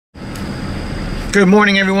Good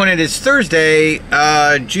morning, everyone. It is Thursday,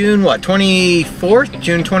 June what, 24th?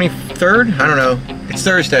 June 23rd? I don't know. It's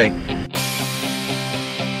Thursday.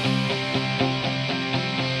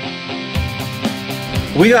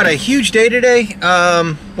 We got a huge day today.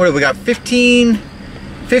 What do we got? 15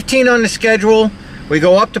 on the schedule. We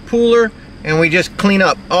go up to Pooler and we just clean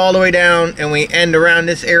up all the way down and we end around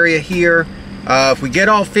this area here. If we get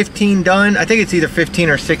all 15 done, I think it's either 15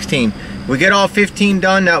 or 16. We get all 15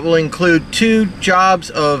 done, that will include 2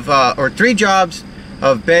 jobs of, or 3 jobs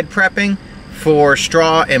of bed prepping for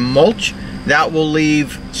straw and mulch. That will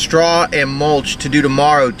leave straw and mulch to do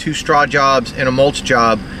tomorrow, 2 straw jobs and a mulch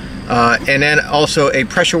job. And then also a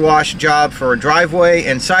pressure wash job for a driveway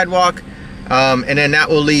and sidewalk. And then that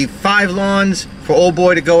will leave 5 lawns for old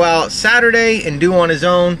boy to go out Saturday and do on his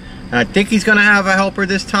own. And I think he's gonna have a helper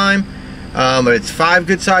this time. But it's 5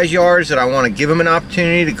 good sized yards that I want to give him an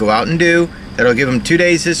opportunity to go out and do. That'll give him 2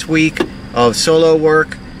 days this week of solo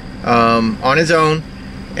work on his own,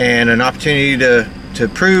 and an opportunity to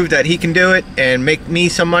prove that he can do it and make me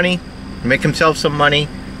some money, make himself some money.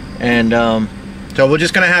 And so we're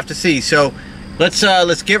just gonna have to see. So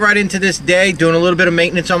let's get right into this day, doing a little bit of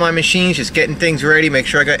maintenance on my machines, just getting things ready, make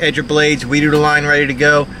sure I got edger blades, weed eater line ready to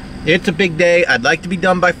go. It's a big day. I'd like to be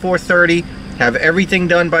done by 4:30. Have everything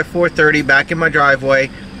done by 4:30 back in my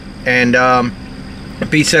driveway, and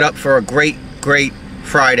be set up for a great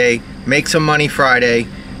Friday, make some money Friday,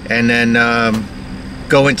 and then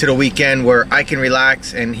go into the weekend where I can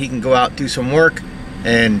relax and he can go out and do some work,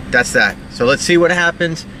 and that's that. So let's see what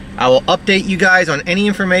happens. I will update you guys on any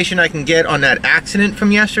information I can get on that accident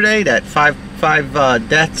from yesterday, that five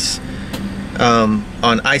deaths on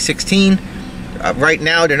I-16. Right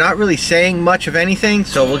now they're not really saying much of anything,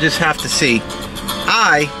 so we'll just have to see.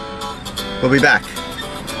 I will be back.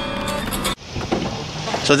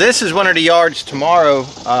 So this is one of the yards tomorrow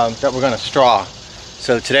that we're going to straw.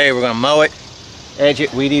 So today we're going to mow it, edge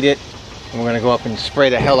it, weed eat it, and we're going to go up and spray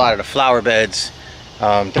the hell out of the flower beds.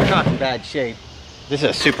 They're not in bad shape. This is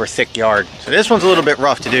a super thick yard, so this one's a little bit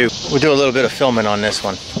rough to do. We'll do a little bit of filming on this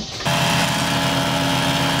one.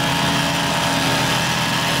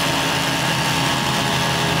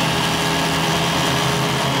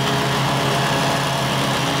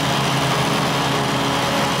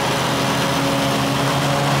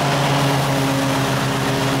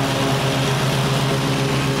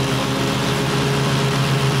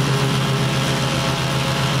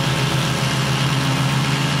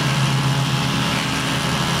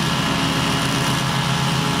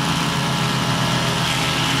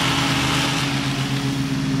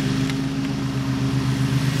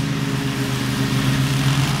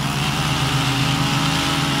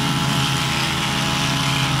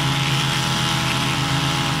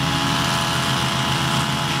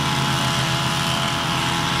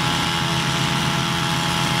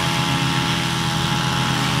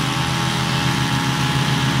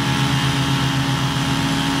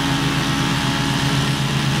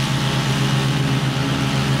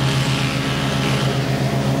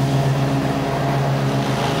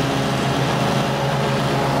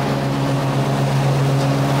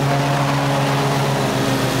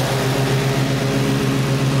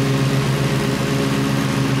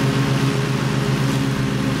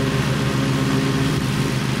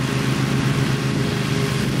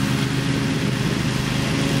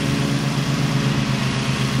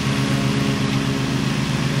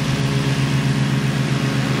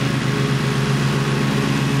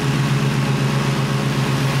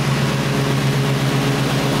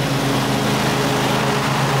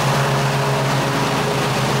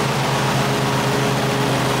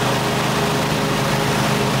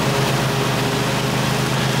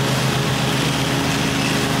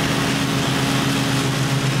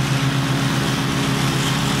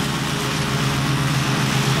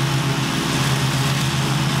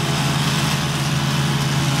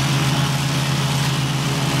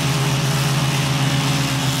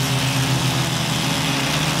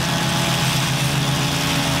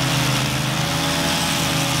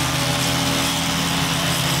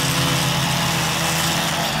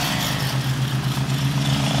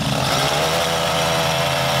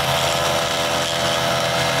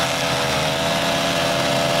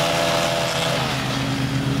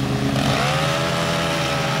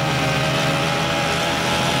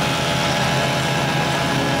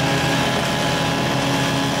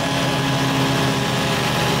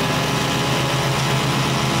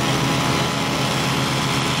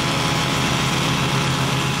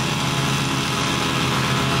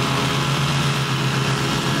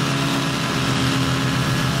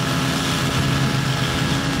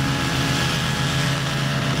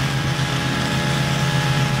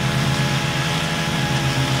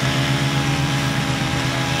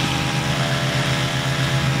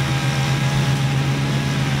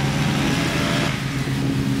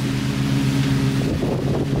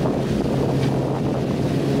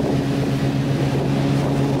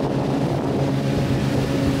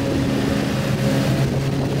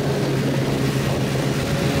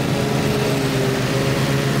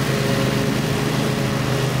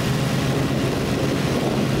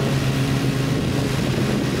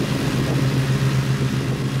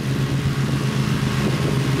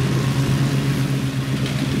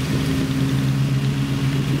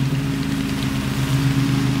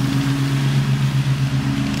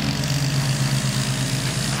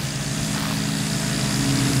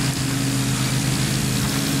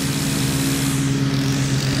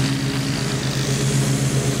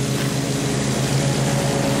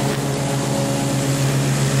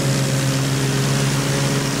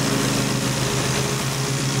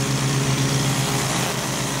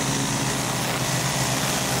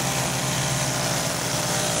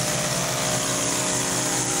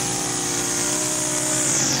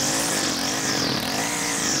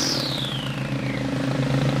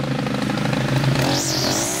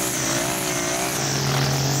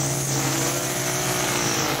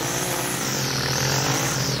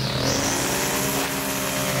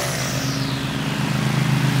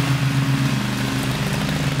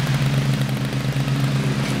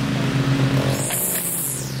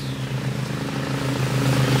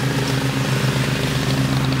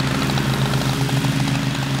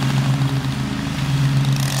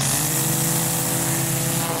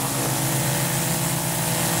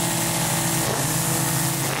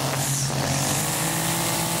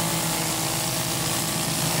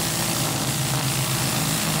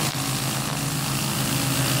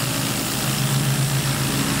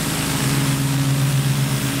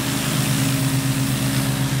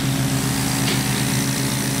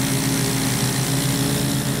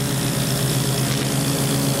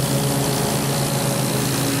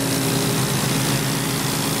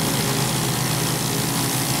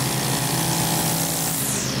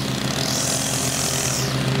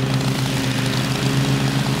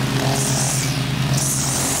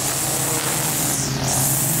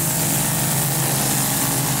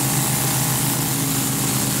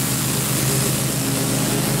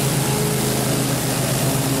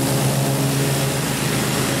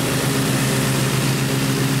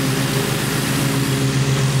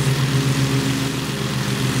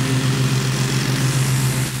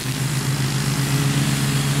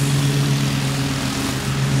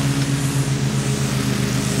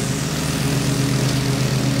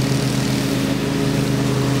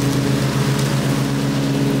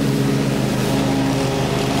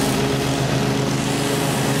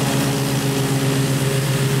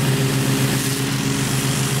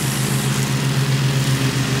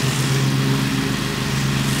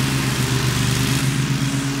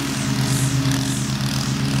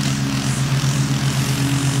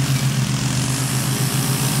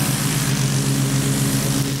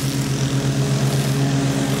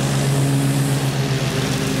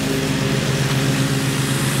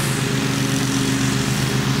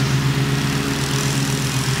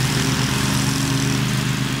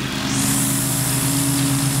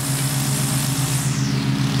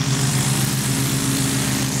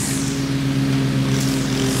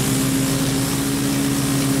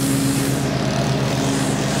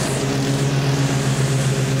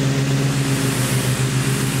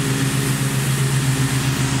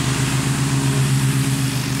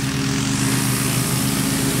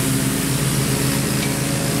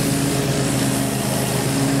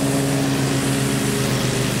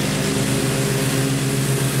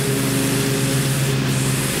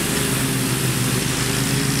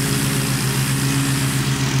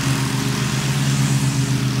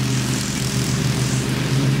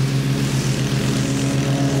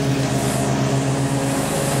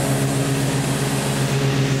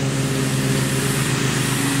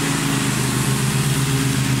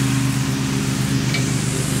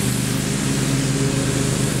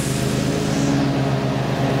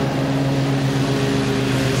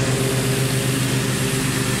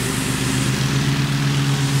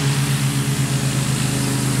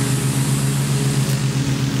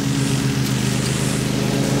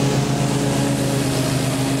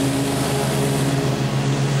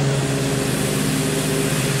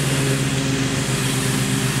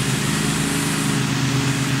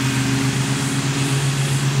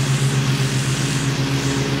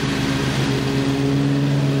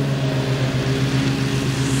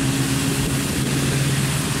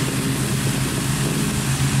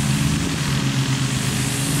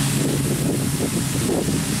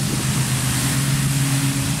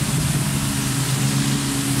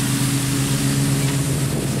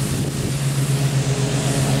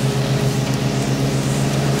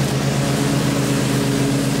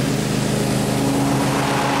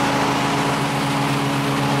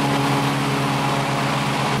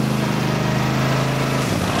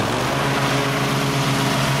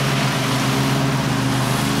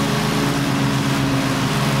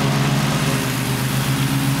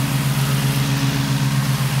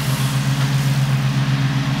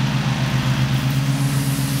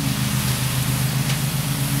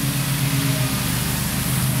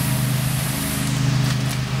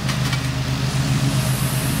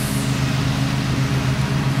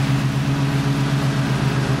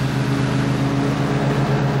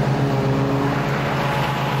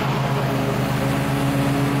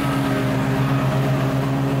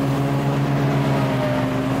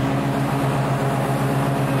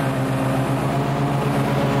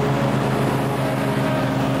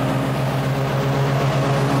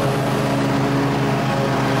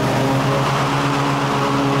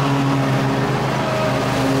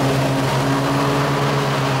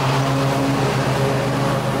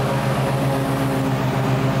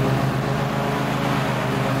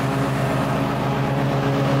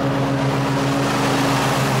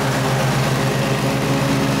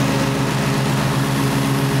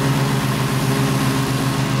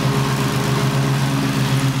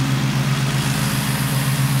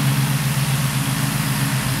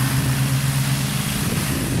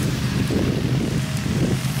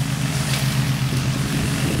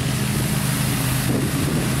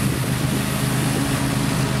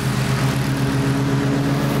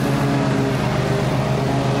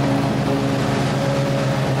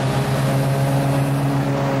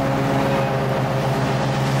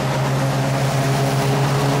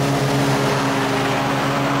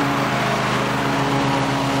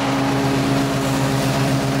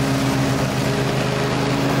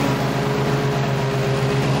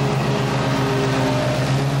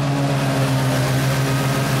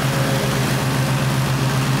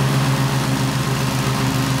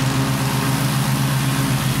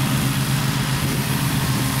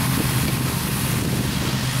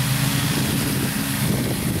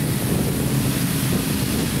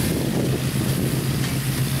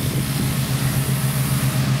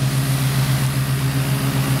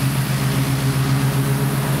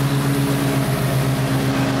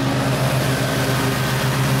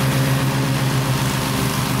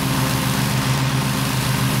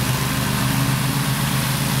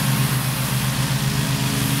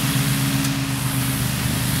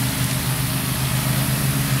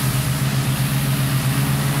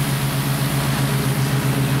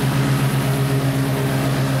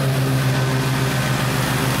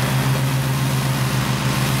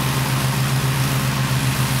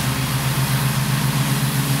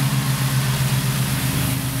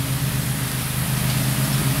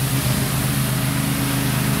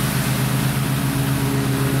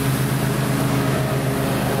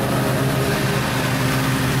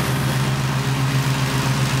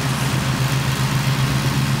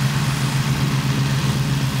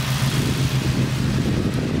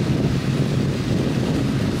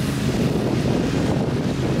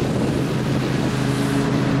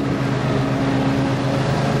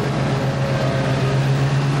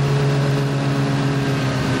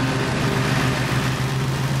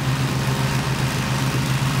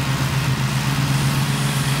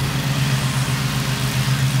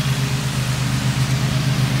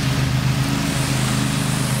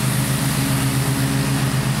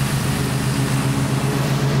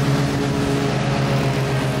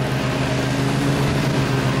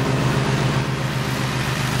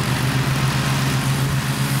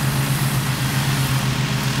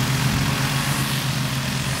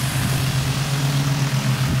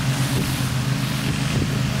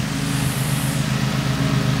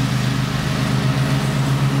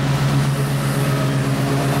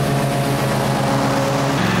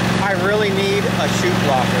 really need a chute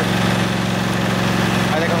blocker.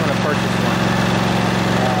 I think I'm going to purchase one.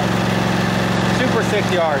 Super thick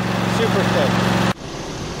yard, super thick.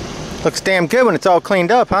 Looks damn good when it's all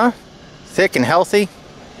cleaned up, huh? Thick and healthy,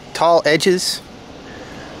 tall edges.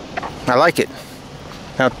 I like it.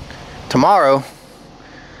 Now, tomorrow,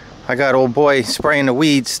 I got old boy spraying the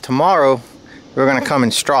weeds. Tomorrow, we're going to come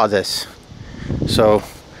and straw this. So,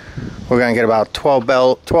 we're going to get about 12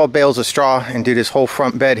 bales of straw and do this whole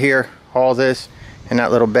front bed here, all this, and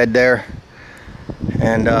that little bed there.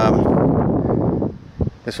 And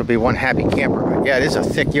this will be one happy camper. But yeah, it is a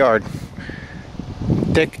thick yard.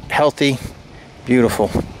 Thick, healthy, beautiful.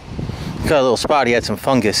 Got a little spot, he had some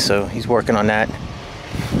fungus, so he's working on that.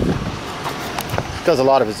 Does a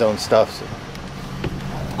lot of his own stuff, so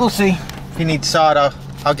we'll see. If he needs sod,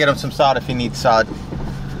 I'll get him some sod if he needs sod.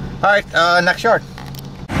 Alright, next yard.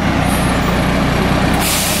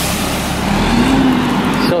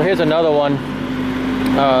 So here's another one.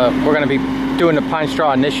 We're going to be doing the pine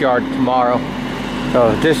straw in this yard tomorrow.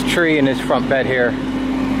 So this tree and this front bed here.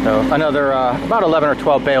 So another about 11 or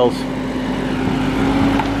 12 bales.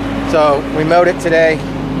 So we mowed it today,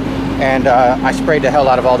 and I sprayed the hell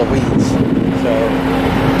out of all the weeds. So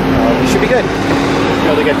we should be good. Be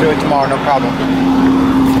able to get through it tomorrow, no problem.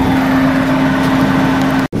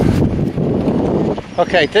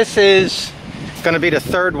 Okay, this is going to be the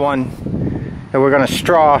third one that we're going to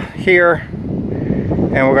straw here,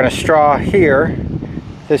 and we're going to straw here,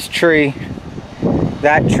 this tree,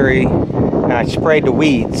 that tree, and I sprayed the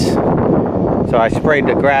weeds. So I sprayed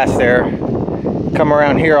the grass there, come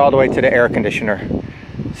around here all the way to the air conditioner.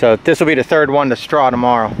 So this will be the third one to straw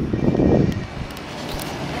tomorrow.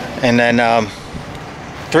 And then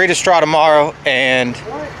 3 to straw tomorrow, and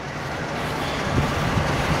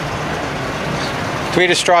 3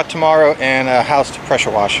 to straw tomorrow, and a house to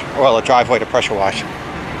pressure wash. Well, a driveway to pressure wash.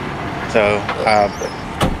 So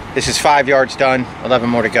this is 5 yards done, 11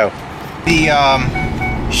 more to go. The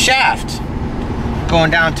shaft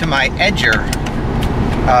going down to my edger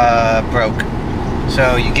broke.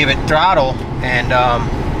 So you give it throttle, and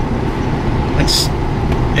it's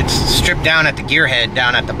stripped down at the gear head,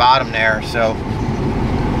 down at the bottom there. So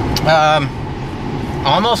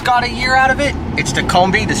almost got a year out of it. It's the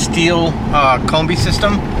combi, the steel combi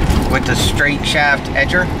system with the straight shaft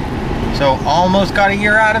edger. So almost got a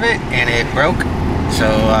year out of it, and it broke. So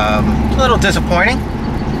a little disappointing,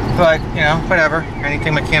 but you know, whatever.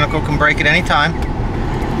 Anything mechanical can break at any time.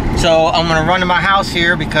 So I'm gonna run to my house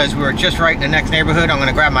here because we're just right in the next neighborhood. I'm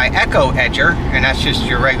gonna grab my Echo edger, and that's just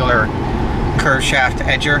your regular curve shaft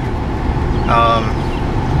edger.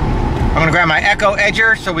 I'm gonna grab my Echo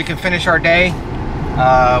edger so we can finish our day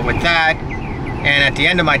with that. And at the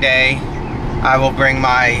end of my day, I will bring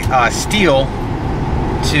my steel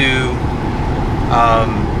to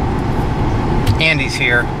Andy's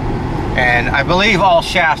here. And I believe all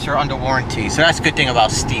shafts are under warranty. So that's a good thing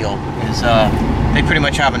about steel, is they pretty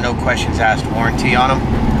much have a no questions asked warranty on them.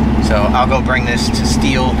 So I'll go bring this to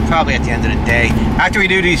steel probably at the end of the day. After we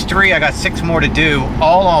do these 3, I got 6 more to do,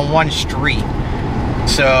 all on one street.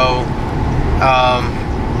 So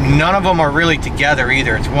none of them are really together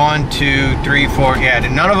either. It's 1, 2, 3, 4, yeah,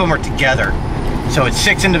 none of them are together. So it's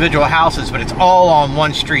 6 individual houses, but it's all on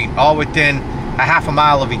one street, all within a half a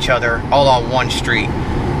mile of each other, all on one street.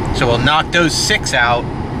 So we'll knock those 6 out.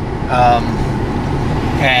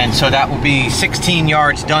 And so that will be 16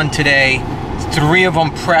 yards done today. 3 of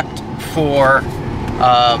them prepped for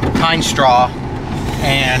pine straw,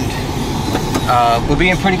 and we'll be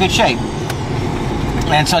in pretty good shape.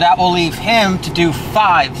 And so that will leave him to do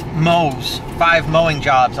 5 mowing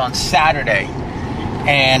jobs on Saturday.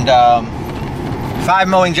 And 5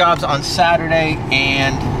 mowing jobs on Saturday,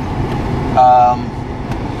 and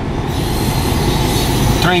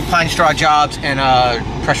 3 pine straw jobs and a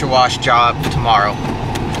pressure wash job tomorrow.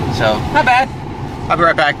 So, not bad. I'll be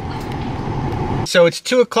right back. So it's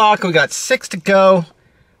 2 o'clock, we got 6 to go.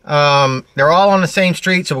 They're all on the same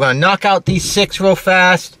street, so we're gonna knock out these 6 real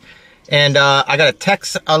fast. And I gotta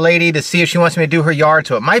text a lady to see if she wants me to do her yard,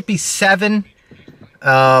 so it might be 7.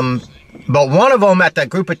 But one of them at that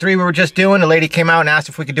group of 3 we were just doing, the lady came out and asked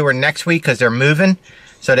if we could do her next week because they're moving.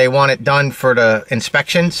 So they want it done for the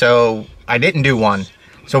inspection, so I didn't do one.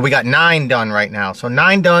 So we got 9 done right now. So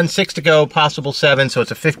 9 done, 6 to go, possible 7, so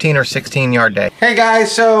it's a 15 or 16 yard day. Hey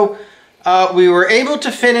guys, so we were able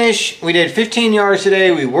to finish. We did 15 yards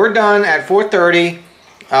today. We were done at 4:30.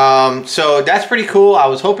 So that's pretty cool. I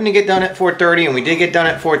was hoping to get done at 4:30, and we did get done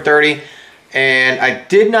at 4:30. And I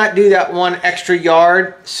did not do that 1 extra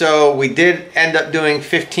yard, so we did end up doing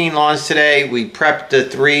 15 lawns today. We prepped the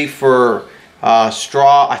 3 for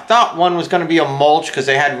straw. I thought one was going to be a mulch because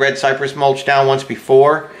they had red cypress mulch down once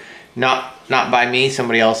before. Not by me.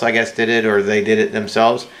 Somebody else, I guess, did it, or they did it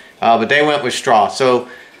themselves. But they went with straw. So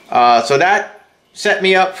that set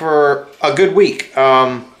me up for a good week.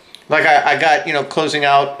 Like I got, you know, closing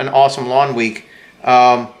out an awesome lawn week.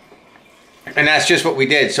 And that's just what we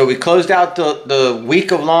did. So we closed out the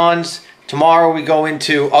week of lawns. Tomorrow we go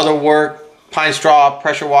into other work, pine straw,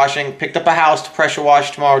 pressure washing. Picked up a house to pressure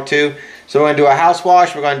wash tomorrow too. So we're going to do a house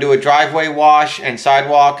wash. We're going to do a driveway wash and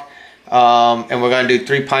sidewalk. And we're going to do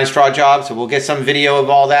 3 pine straw jobs. So we'll get some video of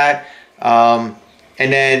all that. And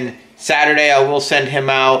then Saturday I will send him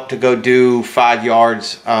out to go do 5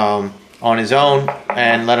 yards on his own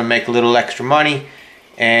and let him make a little extra money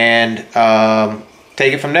and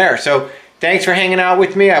take it from there. So thanks for hanging out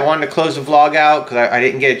with me. I wanted to close the vlog out because I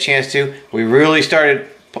didn't get a chance to. We really started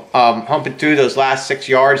humping through those last 6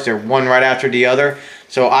 yards. They're one right after the other.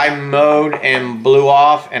 So I mowed and blew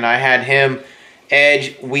off, and I had him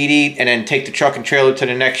edge, weed eat, and then take the truck and trailer to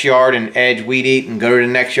the next yard and edge, weed eat, and go to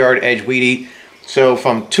the next yard, edge, weed eat. So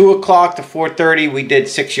from 2 o'clock to 4:30, we did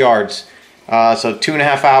 6 yards. So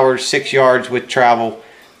 2.5 hours, 6 yards with travel.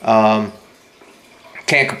 Can't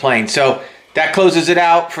complain. So that closes it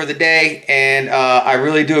out for the day, and I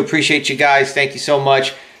really do appreciate you guys. Thank you so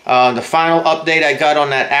much. The final update I got on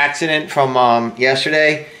that accident from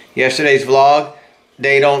yesterday's vlog,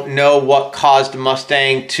 they don't know what caused the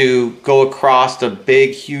Mustang to go across the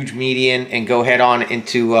big, huge median and go head on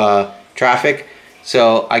into traffic.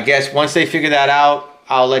 So I guess once they figure that out,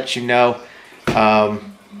 I'll let you know. But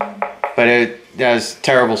that was a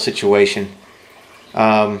terrible situation.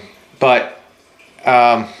 So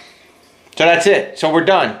that's it. So we're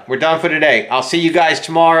done. We're done for today. I'll see you guys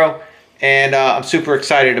tomorrow. And I'm super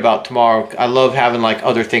excited about tomorrow. I love having like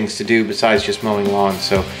other things to do besides just mowing lawns.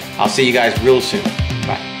 So I'll see you guys real soon.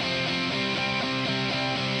 Bye.